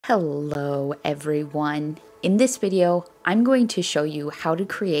Hello everyone. In this video, I'm going to show you how to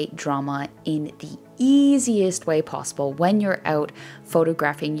create drama in the easiest way possible when you're out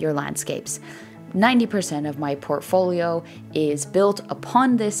photographing your landscapes. 90% of my portfolio is built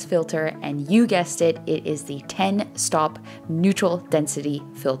upon this filter, and you guessed it, it is the 10-stop neutral density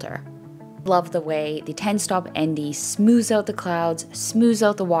filter. Love the way the 10-stop ND smooths out the clouds, smooths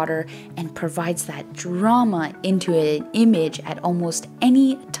out the water, and provides that drama into an image at almost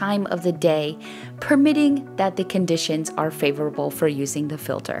any time of the day, permitting that the conditions are favorable for using the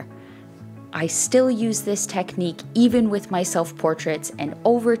filter. I still use this technique even with my self-portraits, and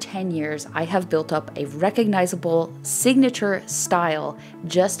over 10 years I have built up a recognizable signature style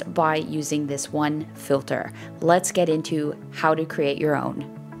just by using this one filter. Let's get into how to create your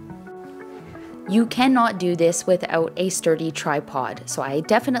own. You cannot do this without a sturdy tripod, so I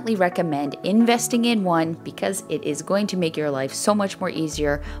definitely recommend investing in one because it is going to make your life so much more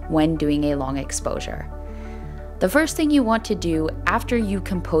easier when doing a long exposure. The first thing you want to do after you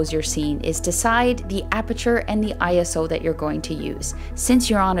compose your scene is decide the aperture and the ISO that you're going to use. Since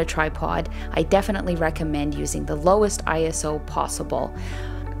you're on a tripod, I definitely recommend using the lowest ISO possible.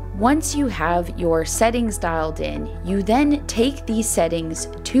 Once you have your settings dialed in, you then take these settings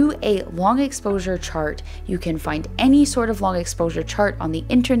to a long exposure chart. You can find any sort of long exposure chart on the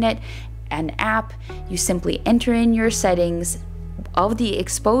internet, an app. You simply enter in your settings of the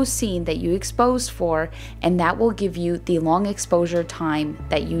exposed scene that you exposed for, and that will give you the long exposure time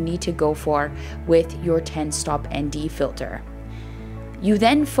that you need to go for with your 10-stop ND filter. You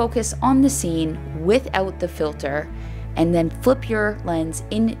then focus on the scene without the filter, and then flip your lens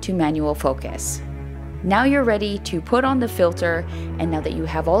into manual focus. Now you're ready to put on the filter, and now that you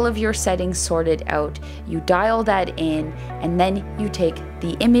have all of your settings sorted out, you dial that in, and then you take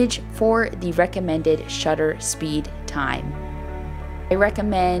the image for the recommended shutter speed time. I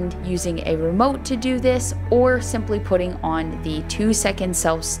recommend using a remote to do this, or simply putting on the 2-second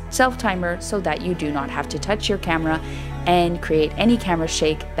self timer so that you do not have to touch your camera and create any camera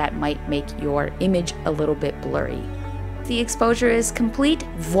shake that might make your image a little bit blurry. The exposure is complete.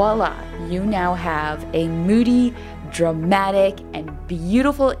 Voila! You now have a moody, dramatic, and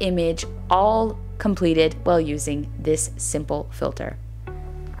beautiful image all completed while using this simple filter.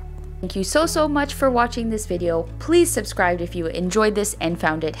 Thank you so much for watching this video. Please subscribe if you enjoyed this and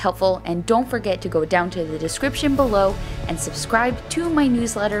found it helpful, and don't forget to go down to the description below and subscribe to my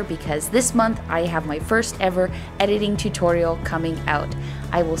newsletter, because this month I have my first ever editing tutorial coming out.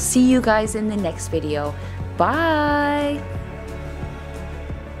 I will see you guys in the next video. Bye!